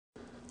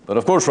But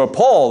of course for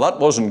Paul, that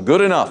wasn't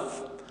good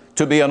enough.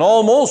 To be an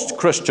almost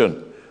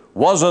Christian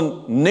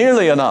wasn't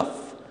nearly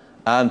enough.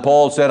 And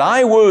Paul said,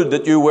 I would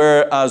that you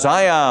were as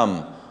I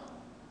am,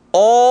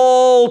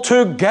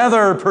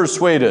 altogether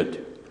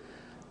persuaded.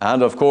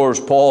 And of course,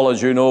 Paul,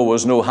 as you know,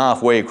 was no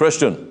halfway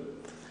Christian.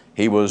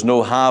 He was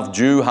no half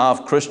Jew,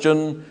 half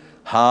Christian,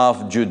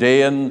 half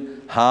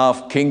Judean,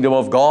 half kingdom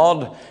of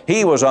God.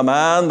 He was a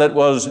man that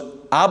was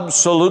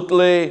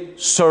absolutely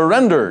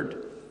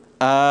surrendered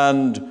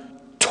and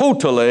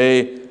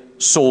totally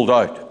sold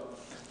out.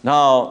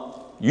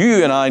 Now,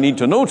 you and I need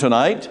to know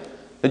tonight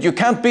that you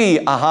can't be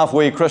a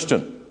halfway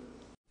Christian.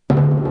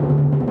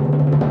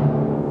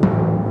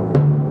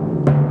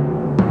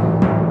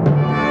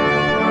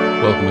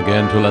 Welcome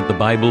again to Let the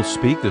Bible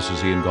Speak. This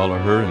is Ian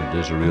Gollaher, and it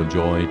is a real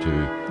joy to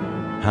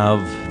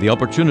have the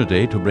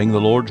opportunity to bring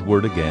the Lord's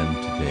Word again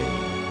today.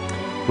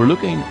 We're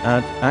looking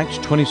at Acts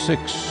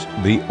 26,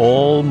 the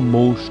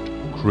almost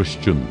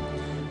Christian.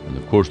 And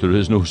of course, there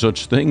is no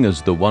such thing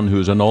as the one who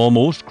is an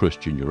almost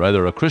Christian. You're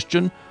either a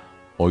Christian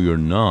or you're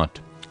not.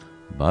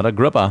 But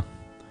Agrippa,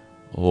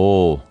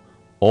 oh,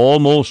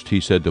 almost, he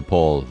said to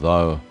Paul,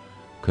 thou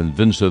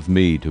convinceth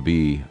me to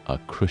be a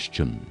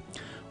Christian.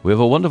 We have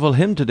a wonderful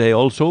hymn today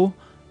also,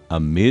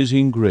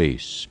 Amazing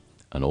Grace,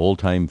 an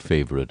all-time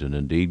favorite, and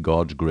indeed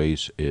God's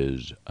grace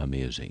is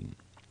amazing.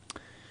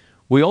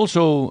 We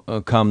also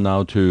come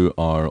now to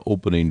our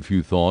opening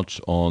few thoughts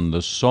on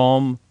the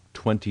Psalm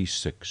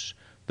 26,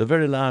 the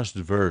very last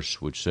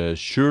verse, which says,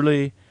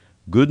 Surely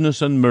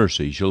goodness and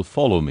mercy shall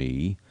follow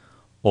me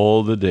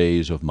all the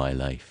days of my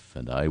life,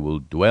 and I will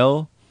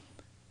dwell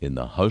in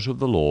the house of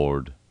the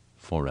Lord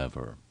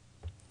forever.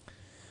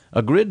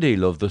 A great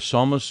deal of the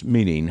psalmist's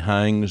meaning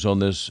hangs on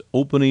this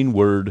opening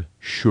word,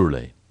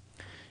 surely.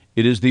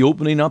 It is the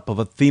opening up of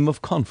a theme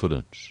of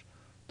confidence.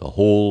 The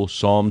whole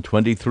Psalm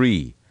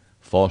 23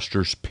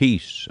 fosters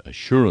peace,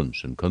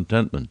 assurance, and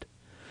contentment.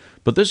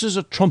 But this is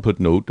a trumpet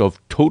note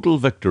of total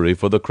victory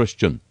for the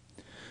Christian.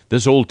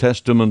 This Old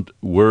Testament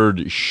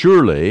word,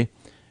 surely,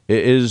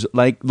 is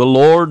like the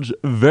Lord's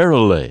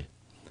verily.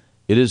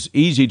 It is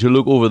easy to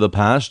look over the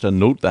past and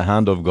note the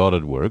hand of God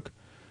at work,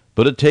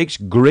 but it takes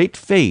great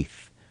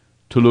faith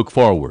to look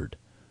forward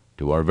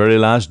to our very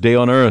last day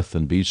on earth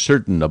and be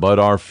certain about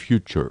our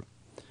future.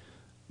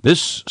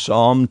 This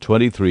Psalm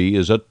 23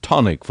 is a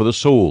tonic for the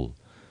soul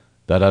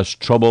that has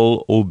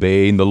trouble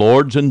obeying the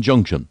Lord's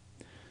injunction.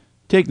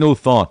 Take no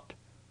thought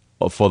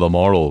for the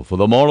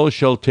morrow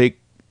shall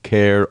take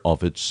care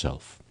of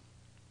itself.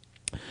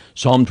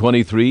 Psalm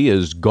 23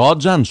 is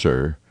God's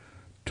answer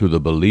to the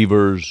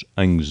believer's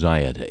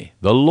anxiety.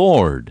 The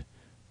Lord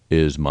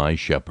is my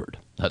shepherd.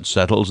 That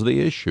settles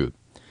the issue.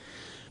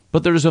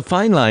 But there is a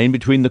fine line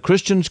between the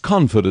Christian's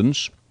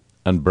confidence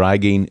and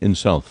bragging in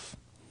self.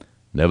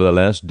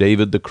 Nevertheless,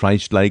 David, the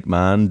Christ-like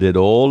man, did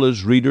all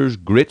his readers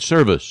great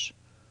service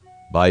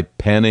by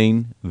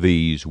penning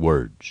these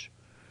words.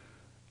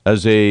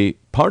 As a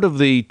part of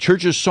the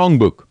church's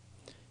songbook,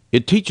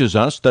 it teaches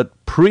us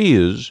that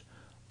praise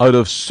out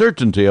of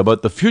certainty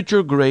about the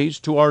future grace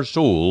to our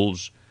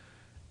souls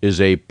is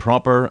a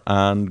proper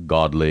and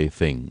godly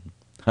thing.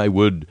 I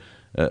would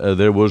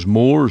there was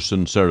more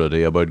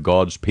sincerity about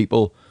God's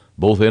people,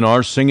 both in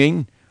our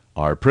singing,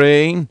 our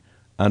praying,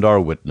 and our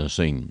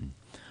witnessing.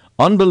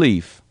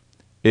 Unbelief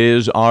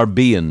is our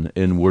being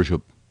in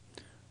worship.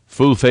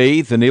 Full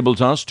faith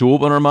enables us to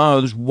open our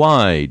mouths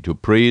wide to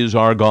praise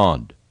our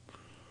God.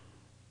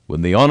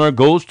 When the honor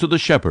goes to the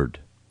shepherd,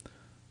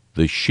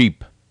 the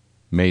sheep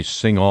may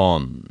sing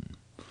on.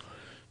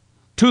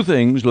 Two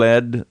things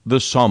led the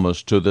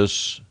psalmist to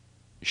this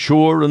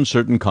sure and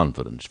certain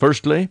confidence.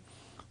 Firstly,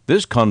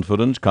 this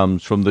confidence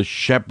comes from the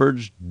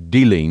shepherd's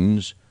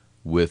dealings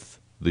with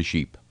the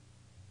sheep.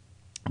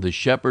 The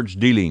shepherd's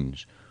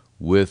dealings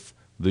with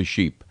the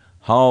sheep.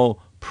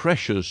 How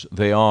precious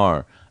they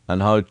are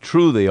and how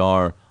true they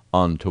are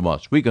unto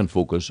us. We can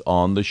focus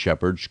on the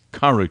shepherd's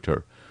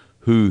character,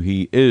 who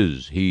he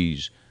is.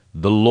 He's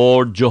the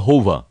Lord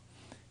Jehovah.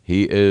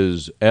 He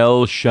is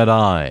El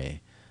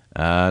Shaddai.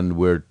 And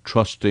we're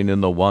trusting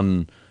in the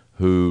one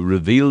who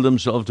revealed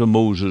himself to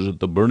Moses at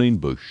the burning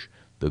bush,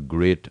 the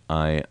great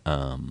I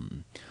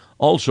Am.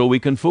 Also, we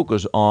can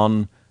focus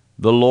on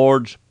the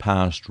Lord's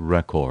past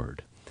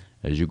record.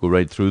 As you go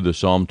right through the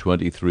Psalm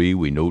 23,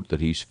 we note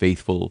that he's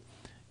faithful,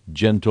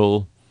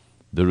 gentle,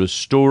 the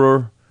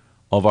restorer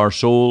of our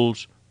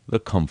souls, the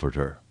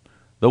comforter,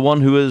 the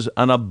one who is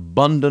an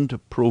abundant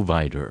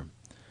provider.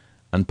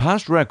 And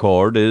past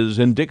record is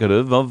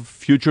indicative of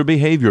future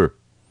behavior.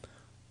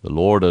 The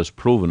Lord has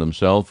proven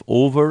himself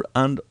over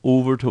and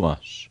over to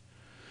us.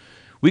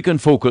 We can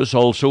focus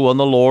also on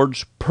the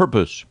Lord's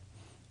purpose.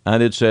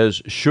 And it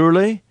says,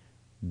 surely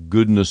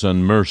goodness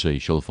and mercy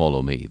shall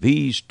follow me.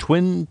 These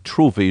twin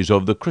trophies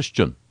of the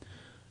Christian.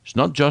 It's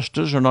not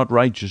justice or not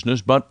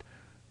righteousness, but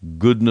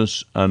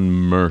goodness and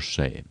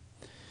mercy.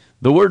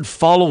 The word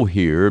follow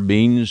here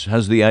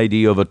has the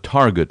idea of a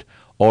target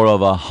or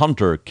of a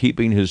hunter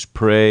keeping his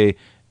prey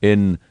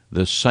in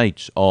the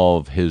sights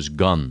of his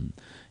gun.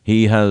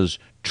 He has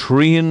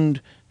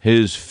trained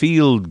his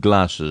field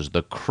glasses,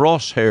 the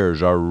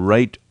crosshairs are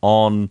right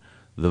on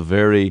the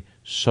very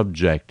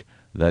subject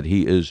that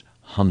he is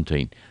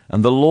hunting.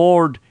 And the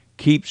Lord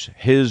keeps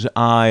his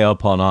eye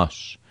upon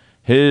us.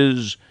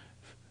 His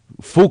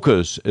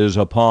focus is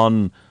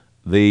upon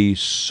the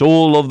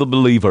soul of the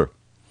believer.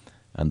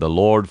 And the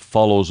Lord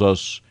follows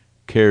us,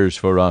 cares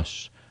for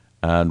us,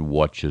 and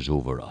watches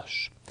over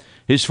us.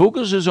 His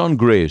focus is on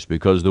grace,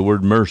 because the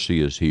word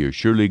mercy is here.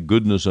 Surely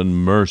goodness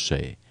and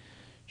mercy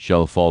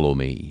shall follow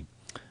me.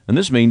 And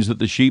this means that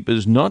the sheep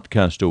is not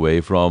cast away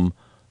from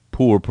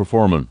poor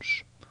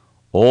performance.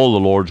 All the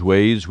Lord's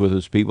ways with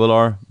his people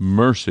are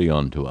mercy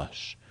unto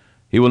us.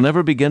 He will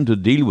never begin to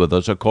deal with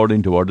us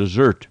according to our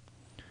desert.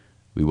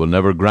 We will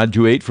never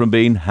graduate from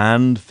being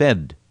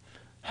hand-fed,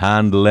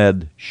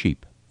 hand-led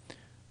sheep.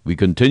 We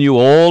continue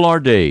all our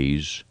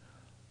days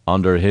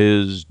under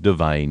his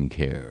divine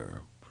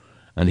care.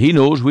 And he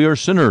knows we are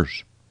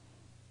sinners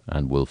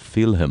and will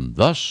feel him.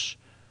 Thus,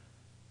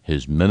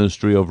 his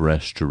ministry of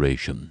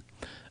restoration.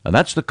 And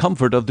that's the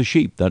comfort of the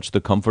sheep. That's the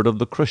comfort of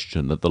the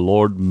Christian, that the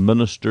Lord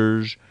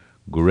ministers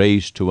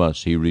grace to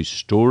us. He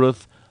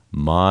restoreth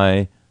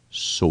my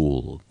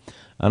soul.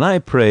 And I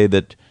pray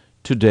that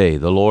today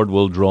the Lord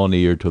will draw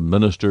near to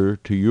minister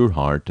to your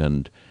heart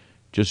and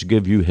just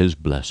give you his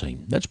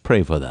blessing. Let's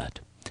pray for that.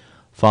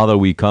 Father,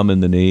 we come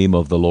in the name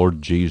of the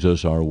Lord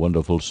Jesus, our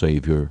wonderful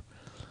Savior.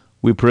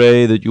 We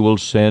pray that you will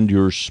send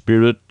your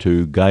Spirit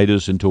to guide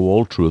us into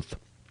all truth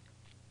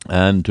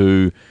and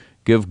to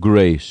give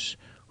grace.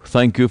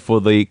 Thank you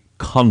for the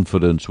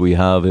confidence we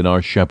have in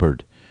our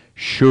Shepherd.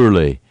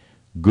 Surely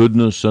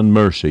goodness and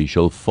mercy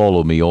shall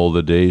follow me all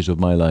the days of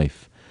my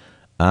life,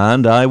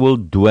 and I will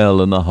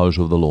dwell in the house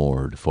of the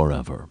Lord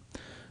forever.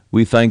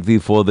 We thank thee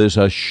for this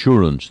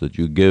assurance that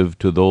you give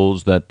to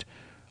those that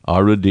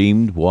are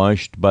redeemed,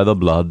 washed by the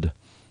blood,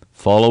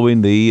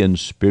 following thee in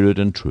spirit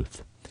and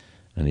truth.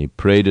 And I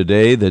pray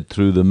today that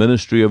through the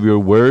ministry of your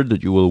word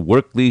that you will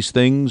work these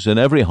things in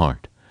every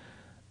heart,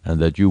 and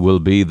that you will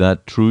be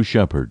that true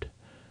shepherd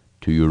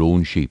to your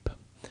own sheep.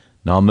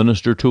 Now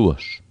minister to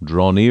us,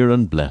 draw near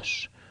and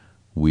bless.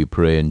 We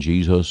pray in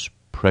Jesus'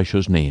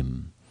 precious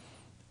name.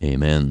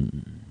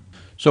 Amen.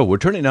 So we're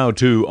turning now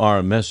to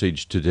our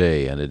message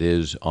today, and it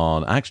is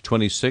on Acts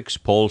 26,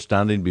 Paul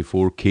standing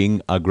before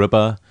King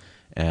Agrippa,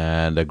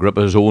 and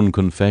Agrippa's own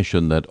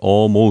confession that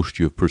almost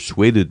you've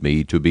persuaded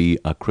me to be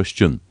a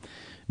Christian.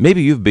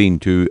 Maybe you've been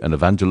to an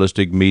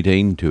evangelistic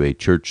meeting, to a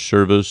church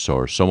service,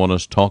 or someone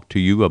has talked to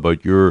you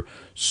about your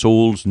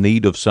soul's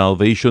need of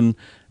salvation,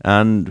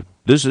 and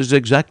this is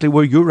exactly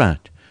where you're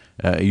at.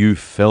 You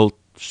felt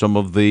some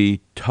of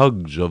the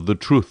tugs of the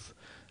truth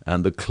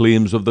and the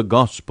claims of the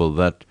gospel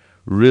that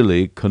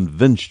really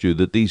convinced you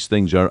that these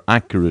things are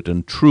accurate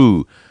and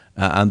true,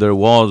 and there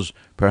was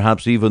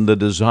perhaps even the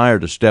desire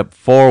to step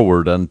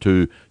forward and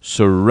to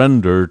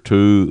surrender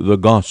to the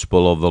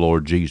gospel of the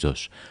Lord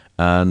Jesus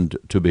and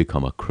to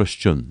become a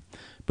Christian.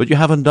 But you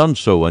haven't done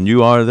so, and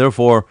you are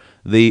therefore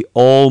the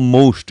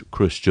almost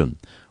Christian.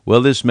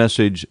 Well, this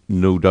message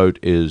no doubt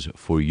is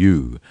for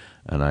you,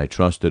 and I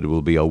trust that it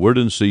will be a word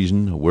in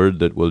season, a word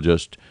that will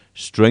just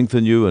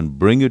strengthen you and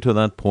bring you to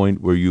that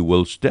point where you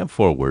will step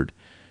forward,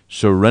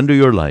 surrender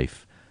your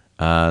life,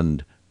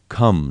 and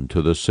come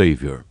to the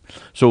Savior.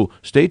 So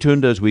stay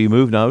tuned as we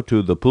move now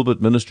to the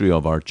pulpit ministry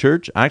of our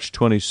church. Acts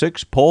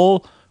 26,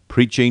 Paul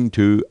preaching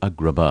to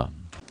Agrippa.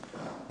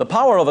 The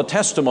power of a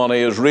testimony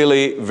is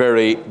really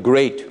very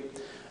great.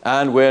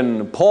 And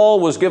when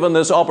Paul was given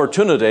this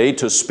opportunity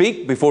to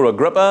speak before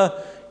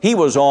Agrippa, he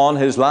was on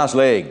his last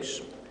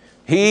legs.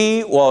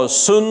 He was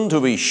soon to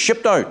be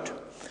shipped out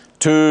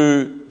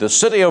to the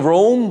city of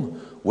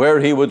Rome, where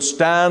he would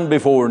stand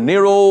before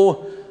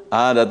Nero,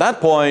 and at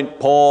that point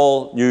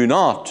Paul knew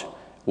not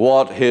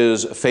what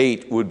his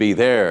fate would be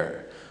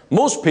there.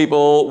 Most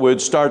people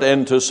would start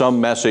into some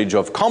message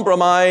of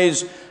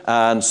compromise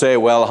and say,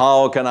 well,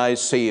 how can I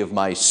save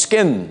my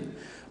skin?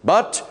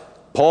 But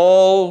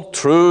Paul,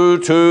 true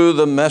to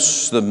the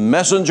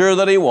messenger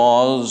that he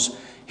was,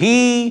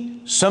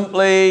 he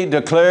simply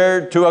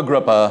declared to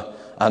Agrippa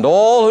and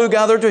all who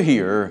gathered to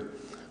hear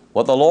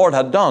what the Lord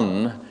had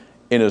done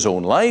in his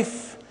own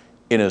life,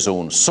 in his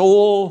own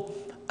soul,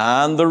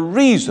 and the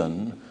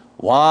reason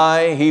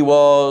why he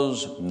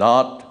was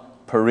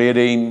not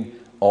parading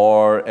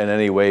or in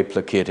any way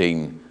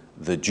placating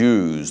the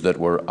Jews that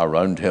were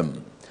around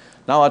him.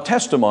 Now, a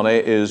testimony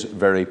is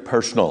very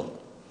personal,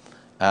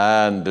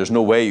 and there's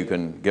no way you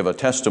can give a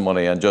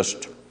testimony and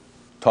just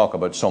talk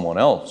about someone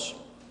else.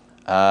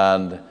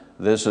 And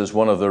this is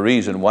one of the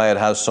reasons why it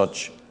has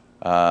such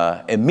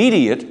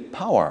immediate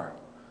power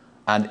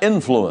and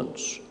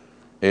influence.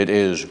 It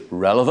is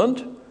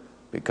relevant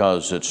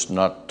because it's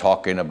not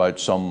talking about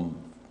some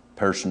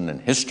person in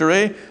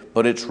history,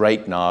 but it's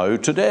right now,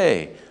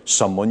 today,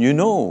 someone you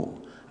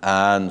know,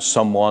 and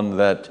someone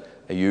that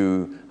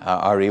you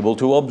are able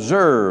to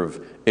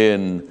observe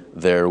in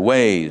their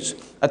ways.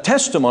 A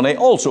testimony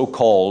also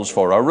calls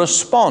for a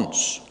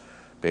response,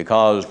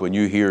 because when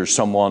you hear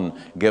someone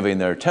giving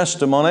their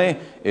testimony,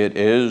 it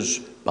is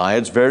by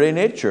its very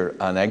nature,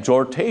 an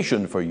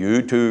exhortation for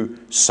you to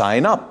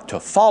sign up, to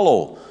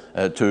follow,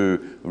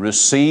 to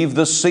receive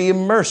the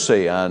same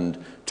mercy,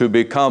 and to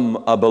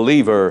become a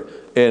believer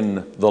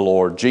in the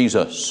Lord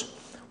Jesus.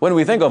 When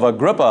we think of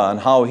Agrippa and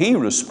how he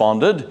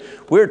responded,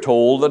 we're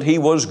told that he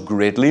was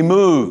greatly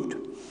moved.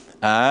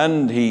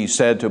 And he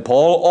said to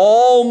Paul,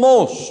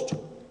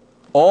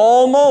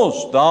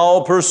 almost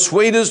thou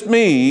persuadest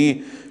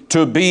me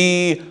to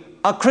be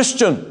a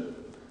Christian.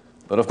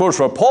 But of course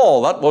for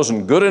Paul that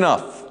wasn't good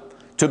enough.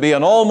 To be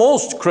an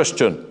almost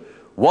Christian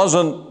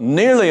wasn't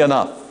nearly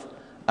enough.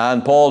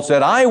 And Paul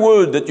said, I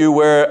would that you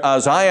were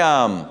as I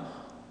am,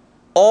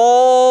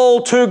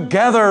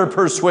 altogether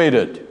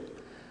persuaded.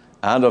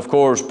 And of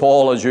course,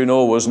 Paul, as you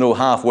know, was no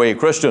halfway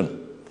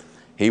Christian.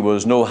 He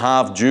was no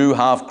half Jew,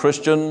 half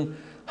Christian,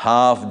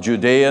 half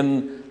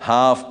Judean,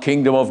 half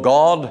kingdom of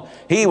God.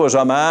 He was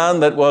a man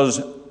that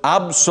was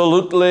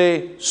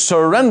absolutely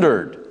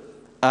surrendered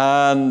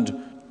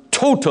and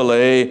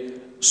totally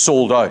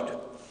sold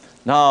out.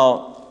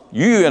 Now,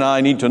 you and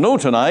I need to know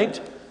tonight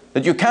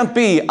that you can't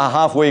be a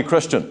halfway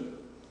Christian.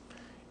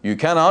 You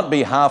cannot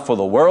be half for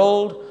the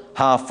world,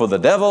 half for the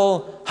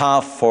devil,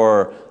 half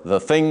for the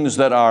things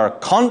that are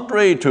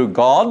contrary to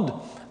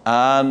God,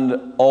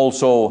 and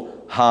also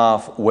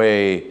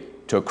halfway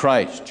to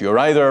Christ. You're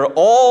either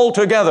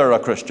altogether a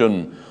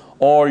Christian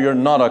or you're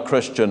not a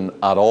Christian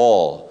at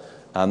all.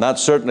 And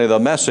that's certainly the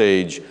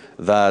message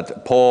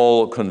that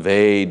Paul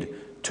conveyed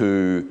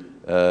to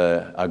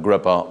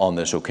Agrippa on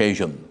this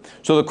occasion.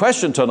 So the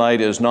question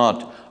tonight is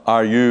not,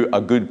 are you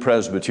a good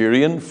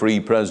Presbyterian, Free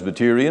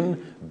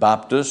Presbyterian,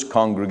 Baptist,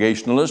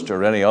 Congregationalist,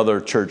 or any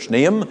other church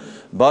name,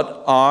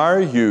 but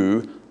are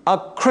you a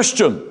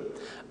Christian?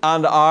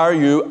 And are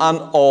you an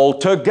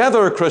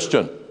altogether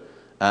Christian?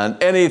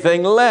 And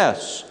anything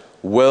less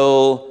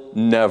will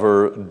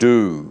never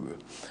do.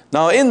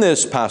 Now, in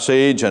this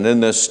passage and in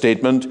this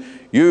statement,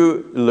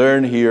 you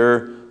learn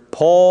here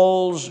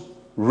Paul's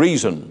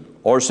reason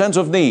or sense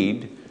of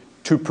need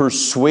to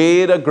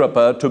persuade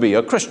Agrippa to be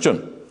a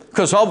Christian,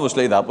 because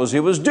obviously that was what he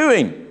was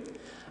doing.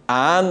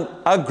 And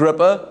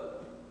Agrippa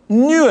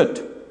knew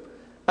it.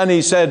 And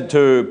he said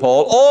to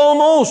Paul,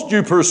 almost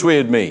you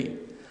persuade me.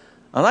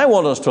 And I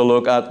want us to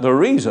look at the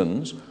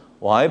reasons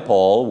why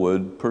Paul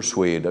would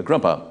persuade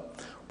Agrippa.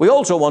 We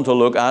also want to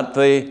look at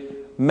the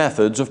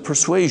methods of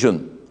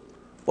persuasion.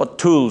 What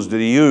tools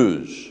did he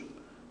use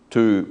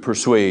to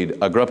persuade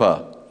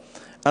Agrippa?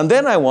 And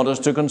then I want us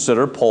to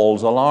consider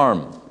Paul's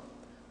alarm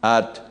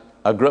at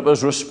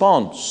Agrippa's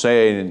response,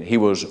 saying he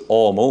was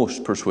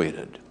almost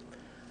persuaded.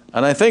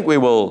 And I think we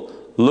will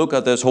look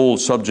at this whole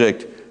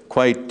subject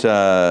quite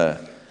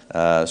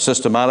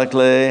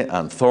systematically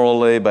and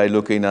thoroughly by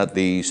looking at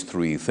these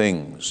three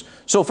things.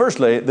 So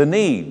firstly, the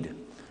need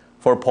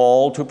for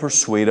Paul to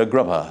persuade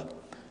Agrippa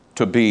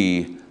to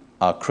be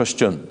a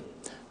Christian.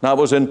 Now, it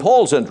was in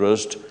Paul's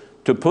interest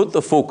to put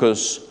the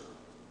focus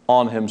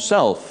on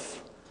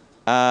himself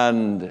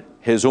and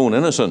his own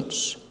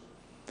innocence.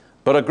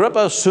 But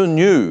Agrippa soon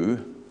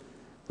knew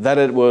that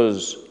it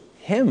was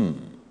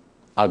him,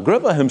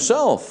 Agrippa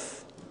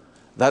himself,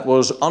 that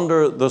was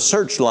under the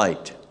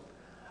searchlight.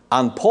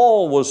 And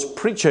Paul was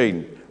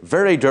preaching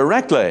very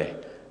directly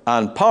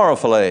and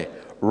powerfully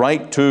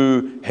right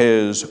to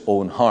his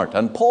own heart.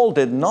 And Paul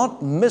did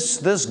not miss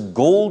this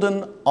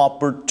golden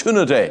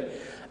opportunity.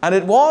 And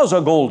it was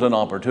a golden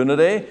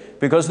opportunity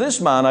because this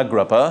man,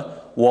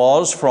 Agrippa,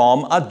 was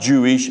from a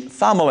Jewish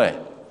family.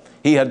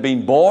 He had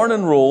been born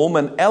in Rome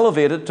and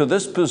elevated to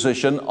this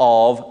position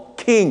of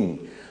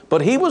king.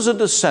 But he was a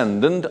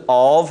descendant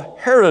of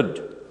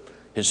Herod.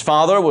 His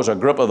father was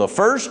Agrippa the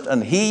first,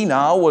 and he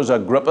now was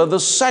Agrippa the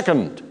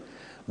second.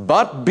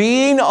 But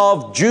being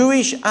of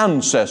Jewish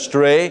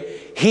ancestry,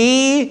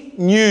 he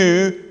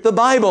knew the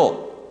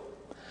Bible.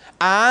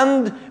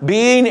 And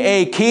being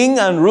a king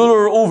and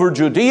ruler over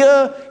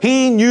Judea,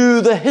 he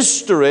knew the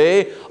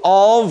history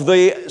of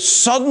the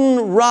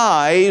sudden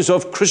rise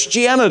of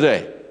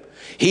Christianity.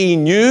 He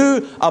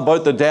knew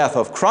about the death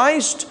of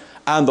Christ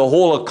and the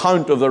whole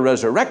account of the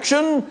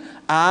resurrection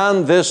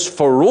and this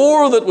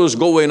furore that was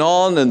going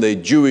on in the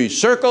Jewish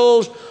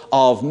circles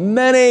of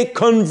many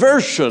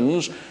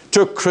conversions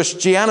to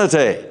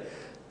Christianity.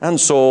 And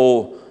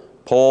so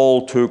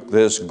Paul took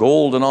this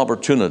golden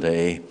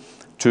opportunity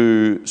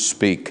to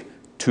speak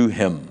to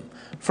him.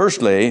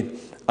 Firstly,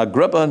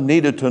 Agrippa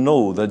needed to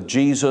know that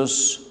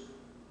Jesus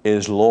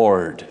is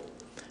Lord.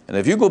 And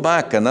if you go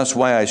back, and that's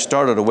why I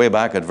started way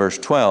back at verse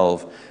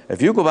 12,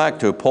 if you go back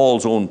to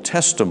Paul's own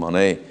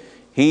testimony,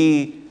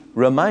 he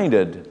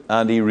reminded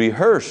and he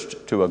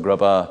rehearsed to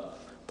Agrippa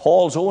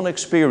Paul's own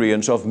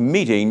experience of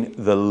meeting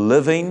the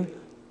living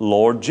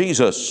Lord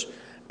Jesus.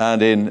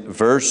 And in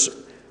verse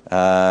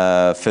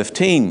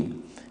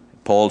 15,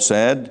 Paul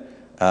said,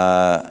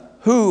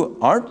 who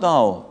art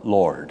thou,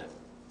 Lord?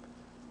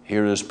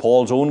 Here is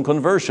Paul's own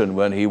conversion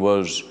when he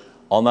was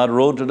on that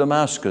road to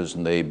Damascus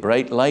and the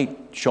bright light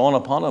shone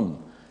upon him.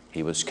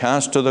 He was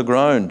cast to the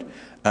ground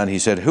and he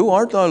said, who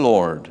art thou,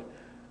 Lord?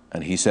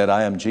 And he said,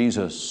 I am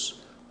Jesus,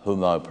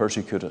 whom thou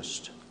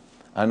persecutest.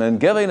 And in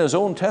giving his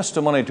own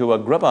testimony to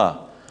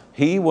Agrippa,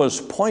 he was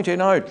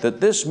pointing out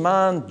that this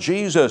man,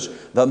 Jesus,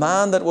 the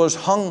man that was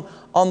hung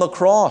on the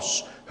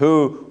cross,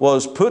 who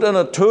was put in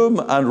a tomb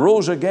and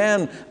rose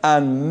again,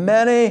 and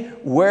many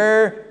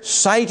were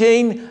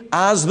citing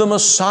as the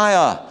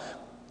Messiah,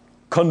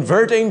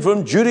 converting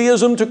from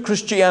Judaism to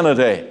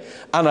Christianity.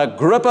 And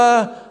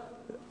Agrippa,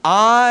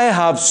 I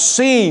have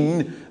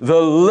seen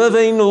the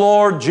living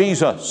Lord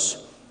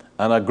Jesus.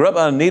 And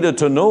Agrippa needed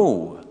to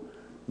know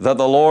that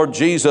the Lord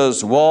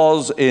Jesus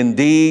was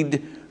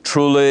indeed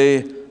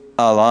truly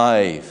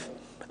alive.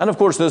 And of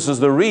course, this is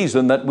the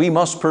reason that we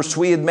must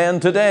persuade men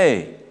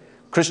today.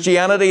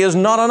 Christianity is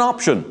not an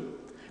option.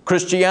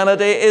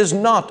 Christianity is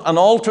not an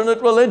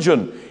alternate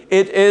religion.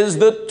 It is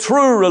the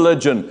true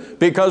religion,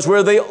 because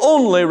we're the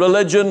only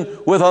religion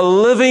with a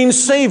living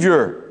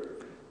Savior.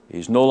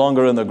 He's no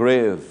longer in the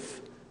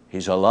grave.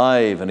 He's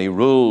alive, and He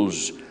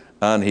rules,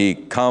 and He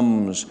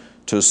comes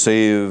to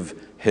save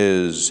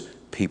His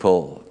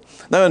people.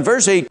 Now in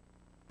verse 8,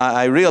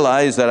 I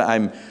realize that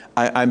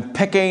I'm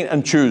picking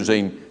and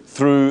choosing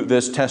through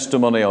this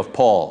testimony of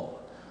Paul.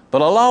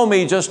 But allow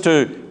me just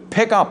to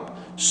pick up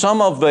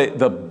some of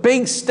the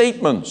big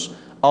statements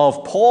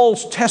of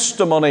Paul's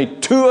testimony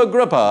to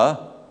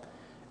Agrippa,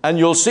 and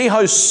you'll see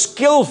how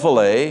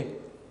skillfully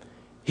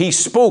he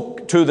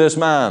spoke to this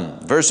man.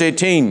 Verse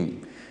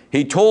 18,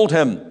 he told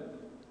him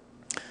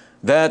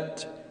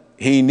that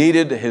he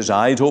needed his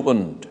eyes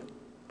opened,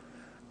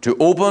 to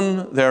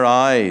open their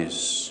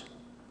eyes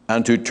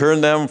and to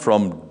turn them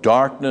from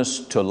darkness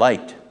to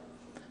light.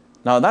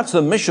 Now that's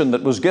the mission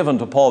that was given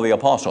to Paul the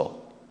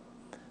Apostle.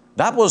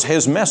 That was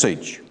his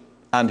message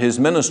and his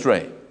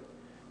ministry,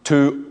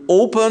 to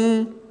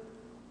open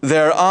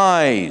their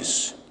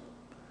eyes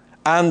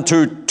and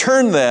to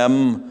turn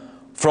them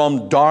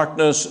from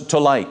darkness to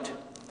light.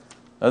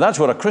 Now that's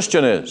what a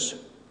Christian is.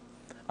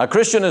 A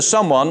Christian is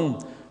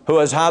someone who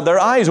has had their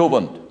eyes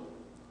opened.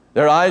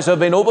 Their eyes have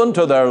been opened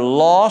to their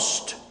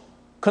lost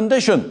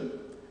condition,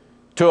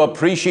 to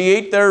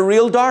appreciate their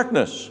real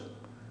darkness.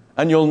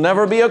 And you'll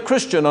never be a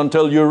Christian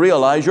until you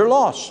realize you're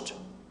lost.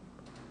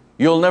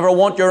 You'll never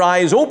want your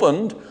eyes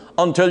opened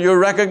until you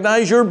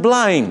recognize you're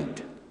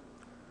blind.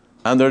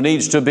 And there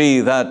needs to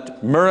be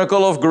that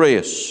miracle of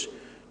grace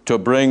to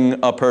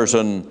bring a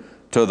person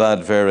to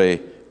that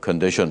very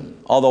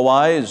condition.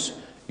 Otherwise,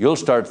 you'll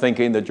start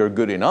thinking that you're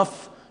good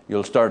enough.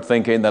 You'll start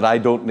thinking that I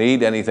don't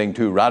need anything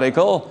too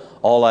radical.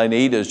 All I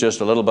need is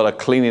just a little bit of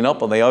cleaning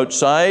up on the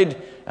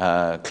outside,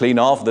 clean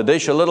off the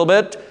dish a little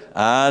bit,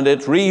 and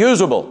it's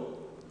reusable.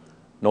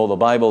 No, the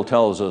Bible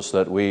tells us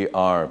that we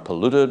are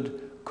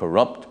polluted,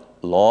 corrupt,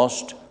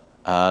 lost,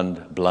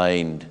 and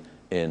blind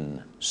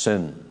in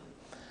sin.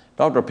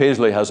 Dr.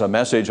 Paisley has a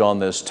message on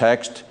this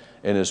text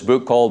in his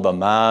book called The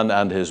Man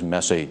and His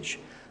Message.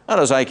 And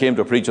as I came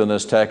to preach on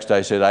this text,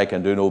 I said I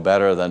can do no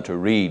better than to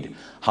read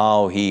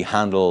how he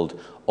handled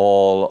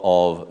all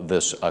of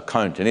this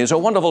account. And it's a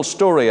wonderful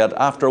story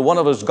after one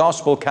of his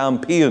gospel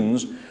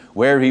campaigns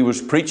where he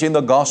was preaching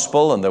the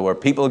gospel, and there were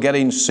people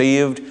getting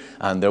saved,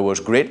 and there was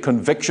great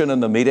conviction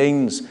in the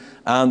meetings.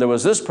 And there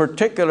was this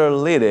particular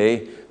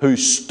lady who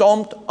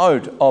stomped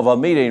out of a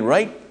meeting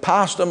right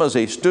past him as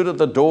he stood at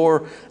the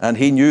door, and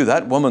he knew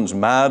that woman's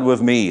mad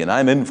with me and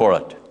I'm in for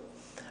it.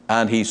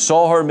 And he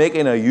saw her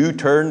making a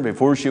U-turn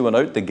before she went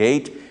out the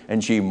gate,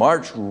 and she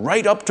marched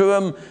right up to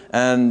him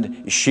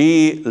and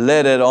she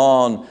led it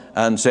on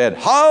and said,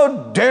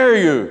 "How dare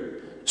you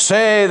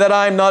say that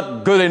I'm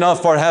not good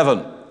enough for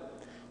heaven?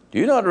 Do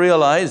you not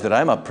realize that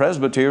I'm a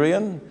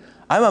Presbyterian?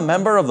 I'm a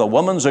member of the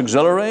Women's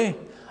Auxiliary.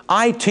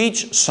 I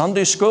teach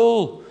Sunday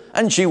school."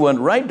 And she went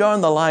right down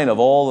the line of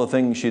all the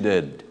things she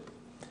did.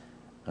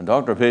 And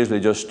Dr. Paisley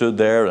just stood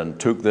there and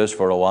took this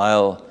for a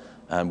while.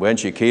 And when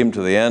she came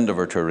to the end of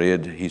her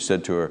tirade, he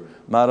said to her,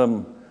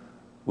 "Madam,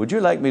 would you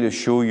like me to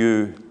show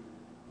you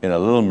in a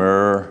little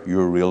mirror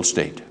your real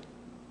state?"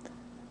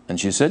 And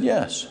she said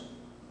yes.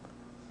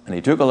 And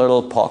he took a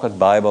little pocket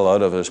Bible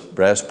out of his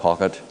breast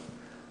pocket,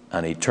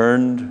 and he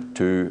turned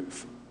to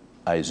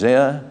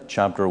Isaiah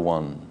chapter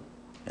 1.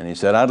 And he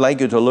said, "I'd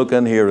like you to look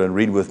in here and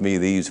read with me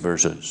these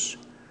verses.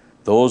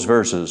 Those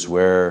verses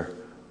where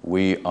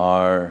we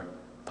are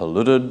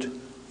polluted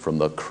from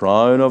the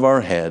crown of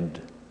our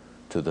head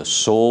to the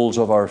soles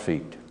of our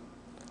feet.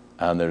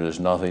 And there is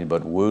nothing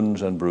but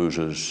wounds and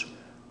bruises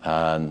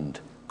and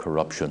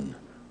corruption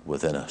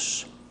within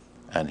us."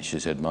 And she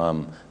said,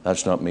 "Ma'am,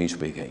 that's not me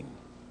speaking.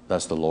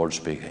 That's the Lord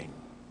speaking.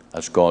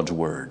 That's God's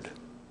word.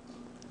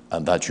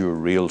 And that's your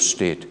real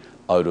state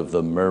out of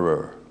the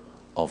mirror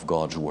of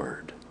God's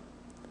word."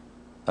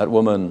 That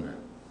woman,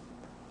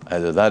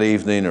 either that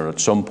evening or at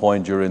some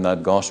point during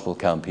that gospel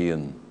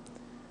campaign,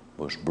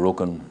 was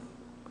broken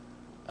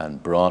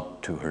and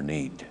brought to her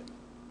need.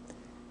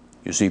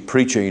 You see,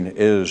 preaching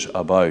is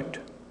about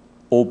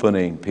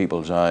opening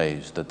people's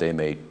eyes that they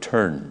may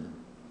turn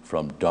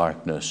from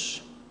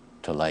darkness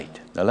to light.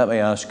 Now let me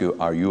ask you,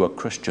 are you a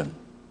Christian?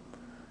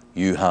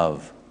 You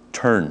have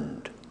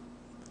turned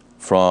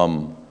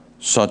from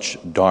such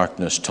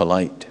darkness to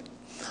light.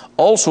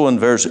 Also in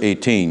verse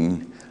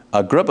 18,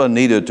 Agrippa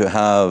needed to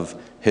have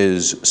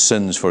his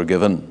sins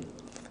forgiven.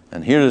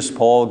 And here is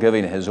Paul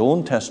giving his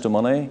own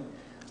testimony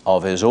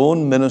of his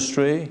own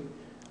ministry,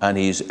 and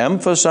he's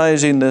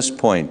emphasizing this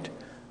point,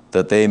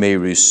 that they may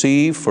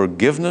receive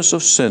forgiveness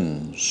of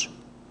sins.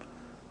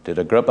 Did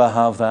Agrippa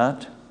have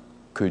that?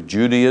 Could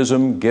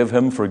Judaism give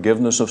him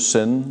forgiveness of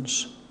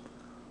sins?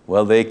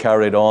 Well, they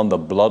carried on the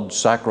blood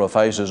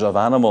sacrifices of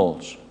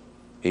animals.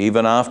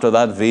 Even after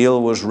that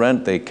veil was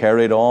rent, they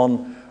carried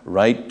on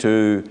right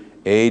to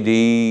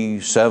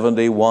AD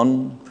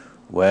 71,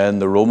 when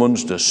the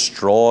Romans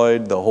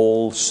destroyed the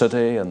whole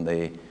city and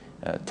the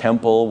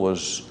temple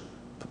was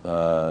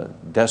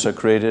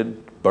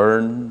desecrated,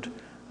 burned,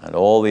 and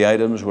all the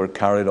items were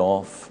carried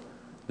off.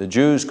 The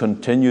Jews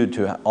continued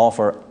to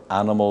offer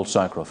animal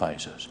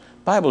sacrifices.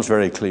 The Bible's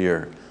very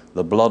clear.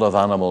 The blood of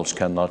animals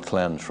cannot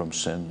cleanse from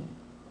sin.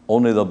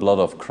 Only the blood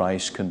of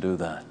Christ can do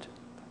that.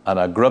 And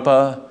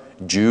Agrippa,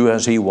 Jew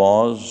as he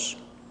was,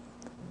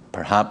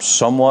 perhaps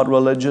somewhat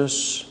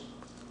religious,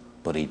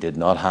 but he did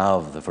not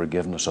have the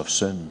forgiveness of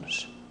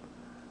sins.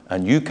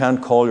 And you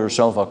can't call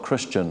yourself a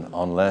Christian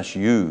unless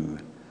you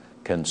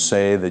can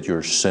say that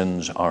your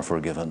sins are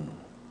forgiven.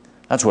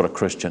 That's what a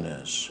Christian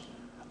is,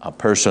 a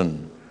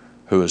person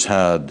who has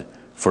had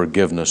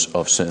forgiveness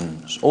of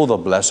sins. Oh, the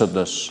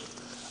blessedness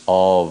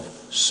of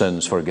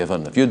sins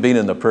forgiven. If you'd been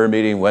in the prayer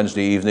meeting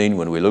Wednesday evening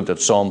when we looked at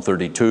Psalm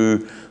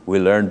 32, we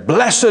learned,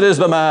 blessed is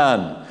the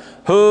man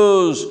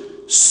whose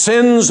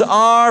sins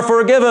are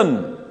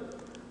forgiven.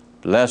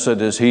 Blessed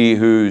is he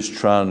whose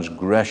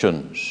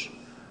transgressions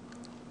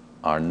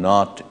are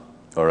not,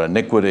 or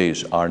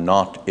iniquities are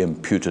not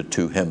imputed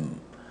to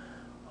him.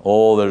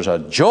 Oh, there's a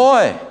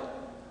joy,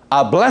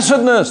 a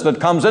blessedness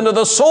that comes into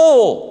the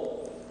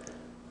soul.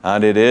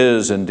 And it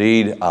is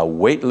indeed a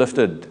weight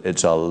lifted.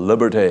 It's a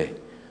liberty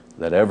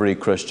that every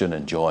Christian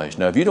enjoys.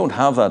 Now, if you don't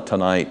have that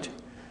tonight,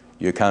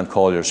 you can't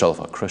call yourself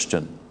a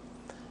Christian.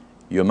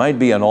 You might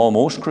be an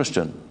almost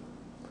Christian,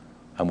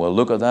 and we'll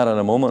look at that in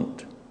a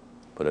moment.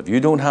 But if you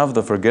don't have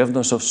the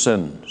forgiveness of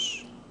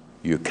sins,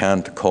 you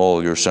can't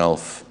call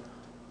yourself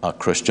a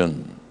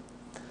Christian.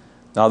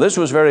 Now, this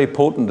was very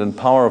potent and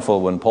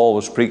powerful when Paul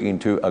was speaking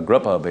to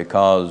Agrippa,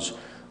 because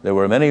there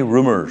were many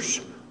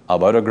rumors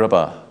about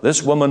Agrippa.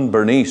 This woman,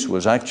 Bernice,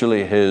 was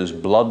actually his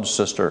blood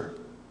sister.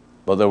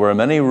 But there were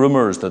many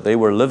rumors that they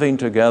were living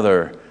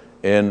together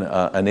in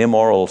an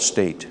immoral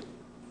state.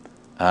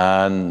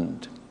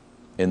 And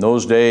in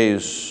those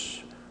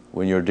days,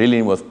 when you're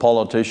dealing with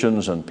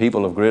politicians and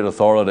people of great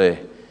authority,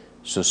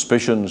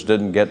 suspicions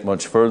didn't get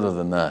much further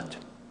than that.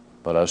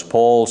 But as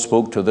Paul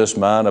spoke to this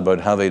man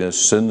about having his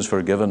sins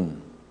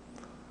forgiven,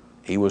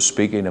 he was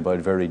speaking about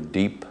very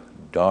deep,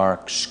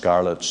 dark,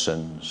 scarlet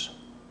sins.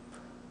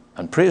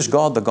 And praise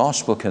God, the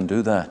gospel can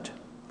do that.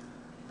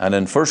 And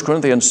in 1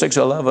 Corinthians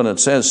 6:11 it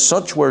says,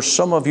 such were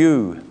some of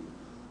you,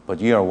 but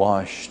ye are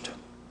washed,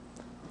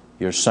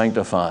 you're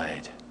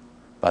sanctified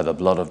by the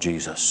blood of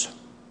Jesus.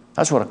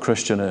 That's what a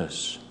Christian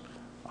is.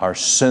 Our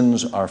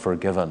sins are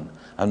forgiven.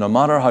 And no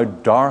matter how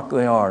dark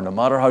they are, no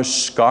matter how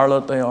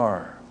scarlet they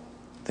are,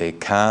 they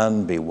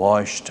can be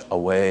washed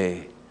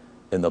away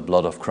in the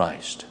blood of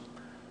Christ.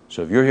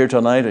 So if you're here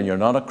tonight and you're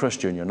not a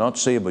Christian, you're not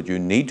saved, but you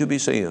need to be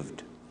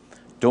saved,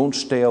 don't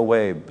stay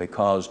away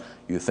because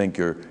you think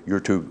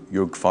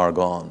you're far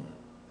gone.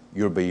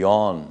 You're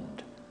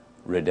beyond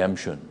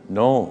redemption.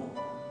 No.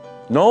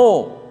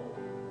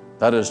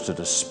 That is to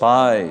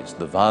despise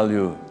the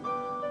value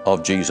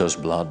of Jesus'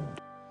 blood.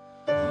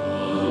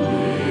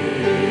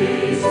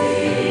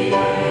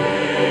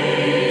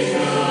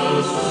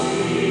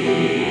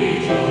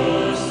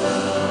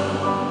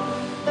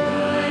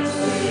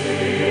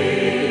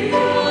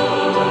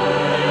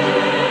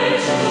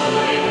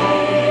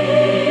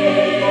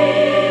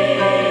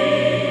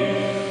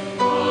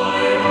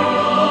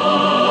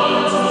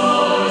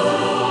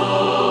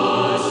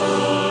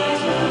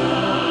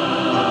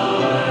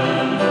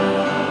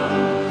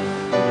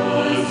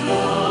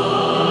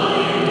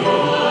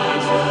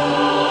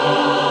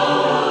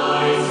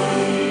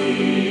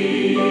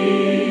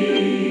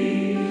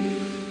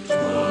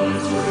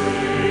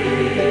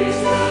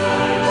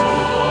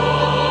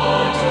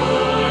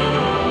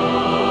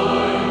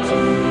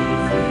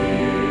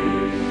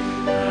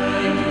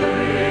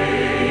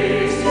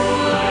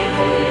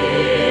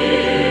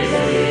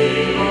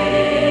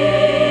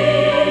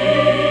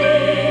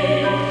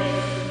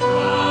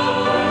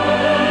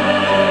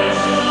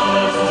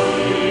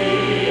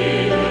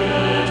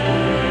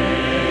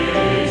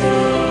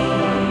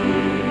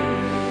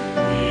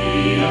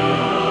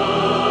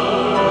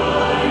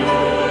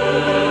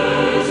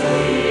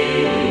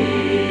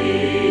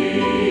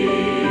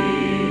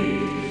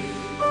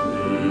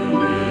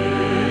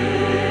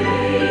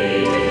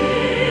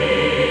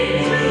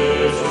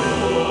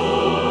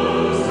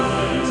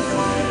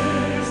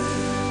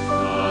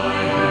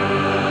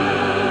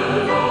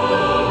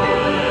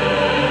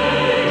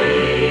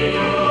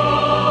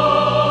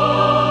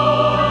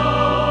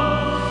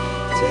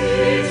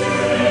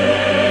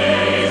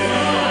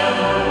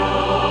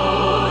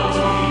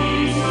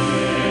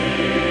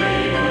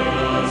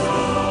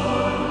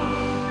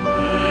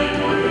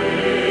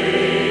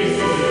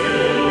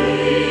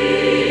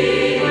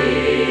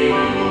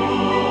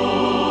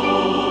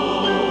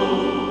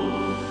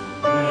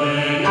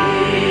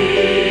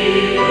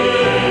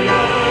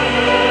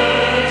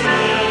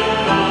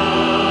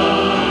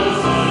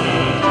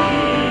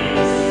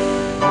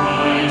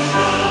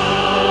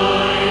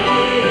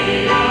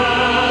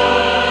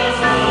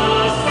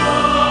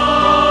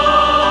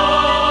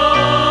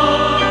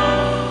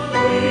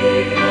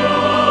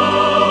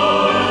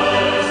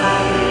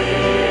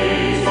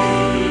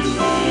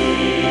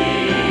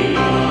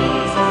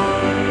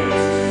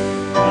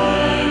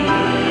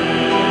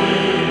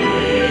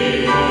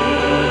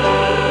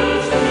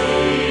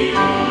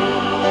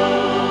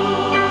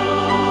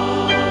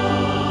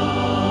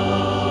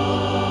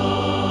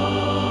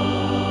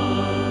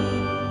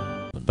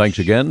 thanks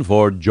again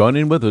for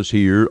joining with us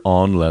here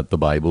on Let the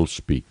Bible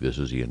Speak. This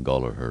is Ian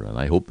Gollaher, and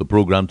I hope the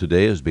program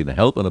today has been a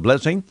help and a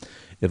blessing.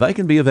 If I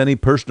can be of any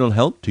personal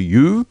help to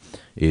you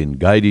in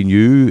guiding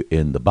you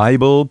in the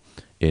Bible,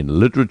 in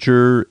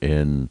literature,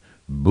 in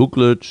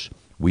booklets,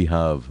 we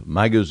have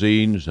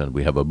magazines, and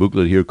we have a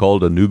booklet here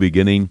called A New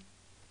Beginning.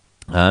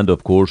 And,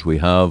 of course, we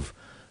have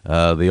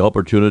the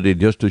opportunity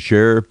just to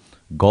share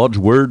God's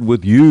Word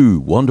with you,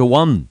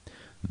 one-to-one.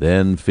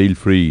 Then feel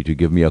free to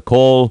give me a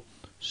call,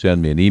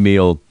 send me an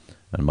email,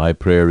 and my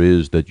prayer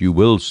is that you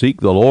will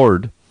seek the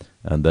Lord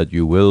and that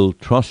you will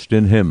trust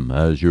in Him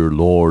as your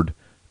Lord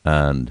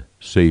and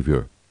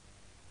Savior.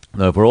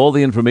 Now, for all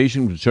the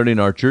information concerning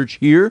our church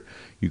here,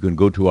 you can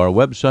go to our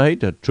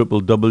website at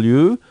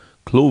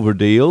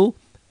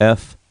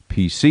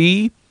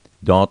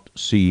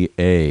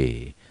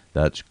www.cloverdalefpc.ca.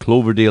 That's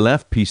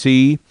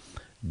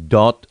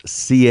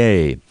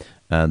cloverdalefpc.ca.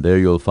 And there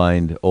you'll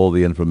find all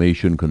the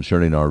information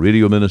concerning our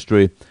radio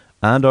ministry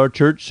and our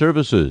church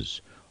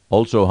services.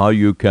 Also, how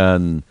you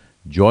can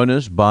join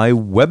us by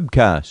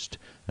webcast.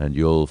 And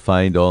you'll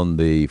find on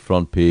the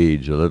front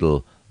page a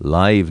little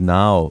Live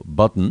Now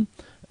button.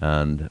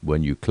 And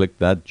when you click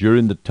that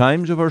during the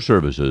times of our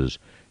services,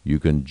 you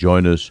can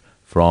join us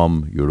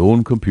from your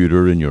own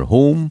computer in your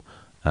home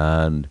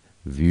and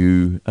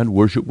view and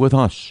worship with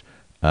us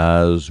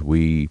as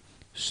we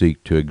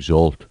seek to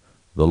exalt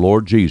the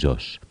Lord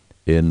Jesus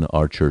in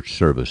our church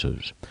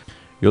services.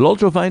 You'll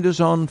also find us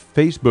on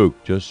Facebook.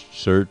 Just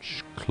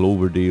search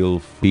Cloverdale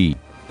Free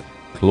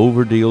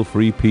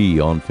Free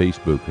P on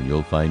Facebook, and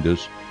you'll find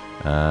us.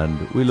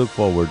 And we look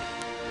forward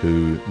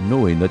to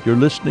knowing that you're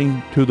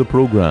listening to the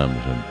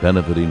programs and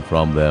benefiting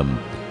from them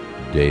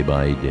day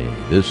by day.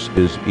 This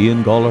is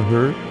Ian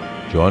Gollaher.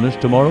 Join us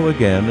tomorrow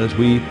again as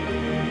we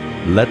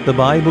let the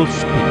Bible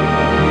speak.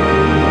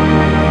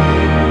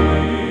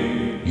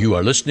 You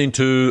are listening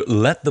to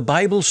Let the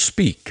Bible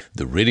Speak,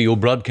 the radio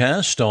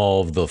broadcast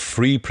of the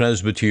Free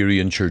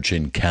Presbyterian Church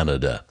in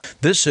Canada.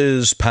 This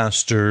is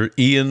Pastor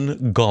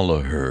Ian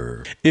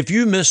Gollaher. If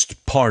you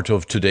missed part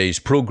of today's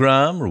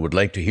program or would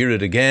like to hear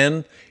it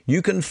again,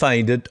 you can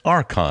find it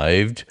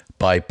archived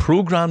by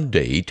program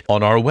date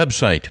on our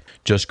website.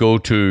 Just go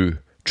to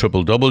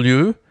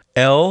www.ltbs.ca,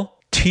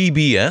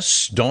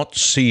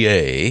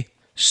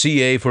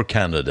 CA for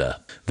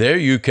Canada. There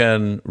you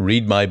can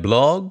read my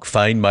blog,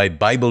 find my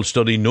Bible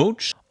study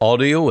notes,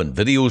 audio and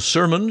video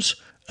sermons,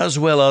 as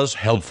well as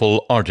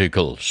helpful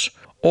articles.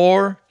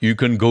 Or you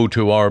can go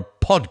to our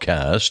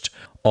podcast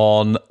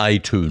on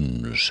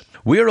iTunes.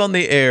 We're on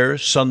the air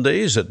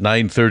Sundays at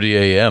 9:30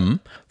 a.m.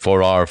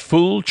 for our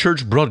full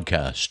church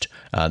broadcast,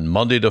 and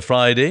Monday to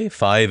Friday,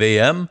 5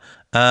 a.m.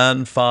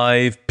 and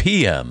 5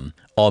 p.m.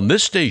 on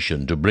this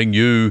station to bring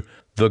you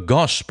the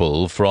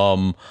gospel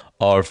from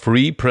our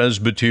Free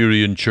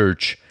Presbyterian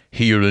Church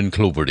here in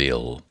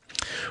Cloverdale.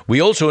 We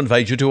also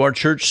invite you to our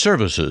church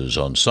services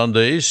on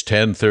Sundays,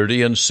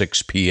 10:30 and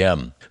 6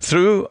 p.m.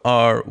 Through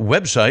our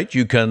website,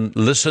 you can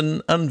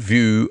listen and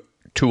view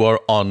to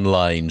our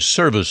online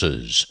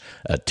services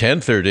at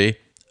 10:30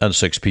 and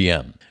 6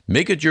 p.m.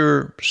 Make it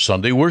your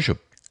Sunday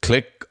worship.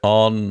 Click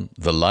on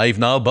the Live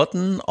Now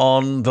button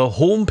on the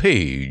home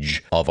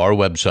page of our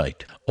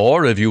website.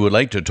 Or if you would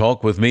like to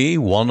talk with me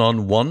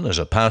one-on-one as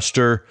a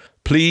pastor,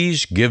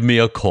 please give me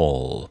a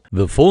call.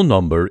 The phone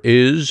number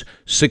is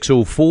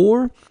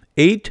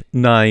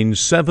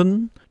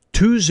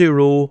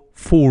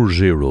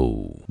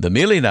 604-897-2040. The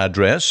mailing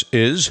address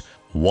is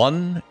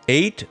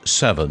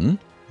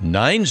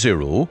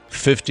 18790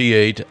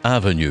 58th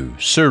Avenue,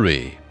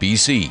 Surrey,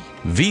 BC,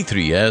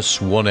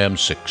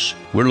 V3S1M6.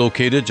 We're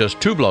located just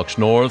 2 blocks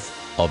north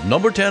of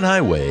number 10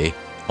 Highway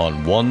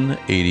on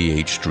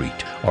 188th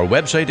Street. Our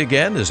website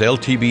again is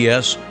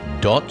ltbs.ca,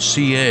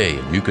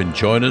 and you can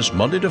join us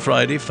Monday to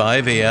Friday,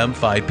 5 a.m.,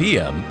 5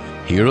 p.m.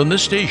 here on the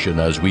station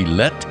as we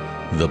let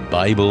the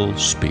Bible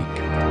speak.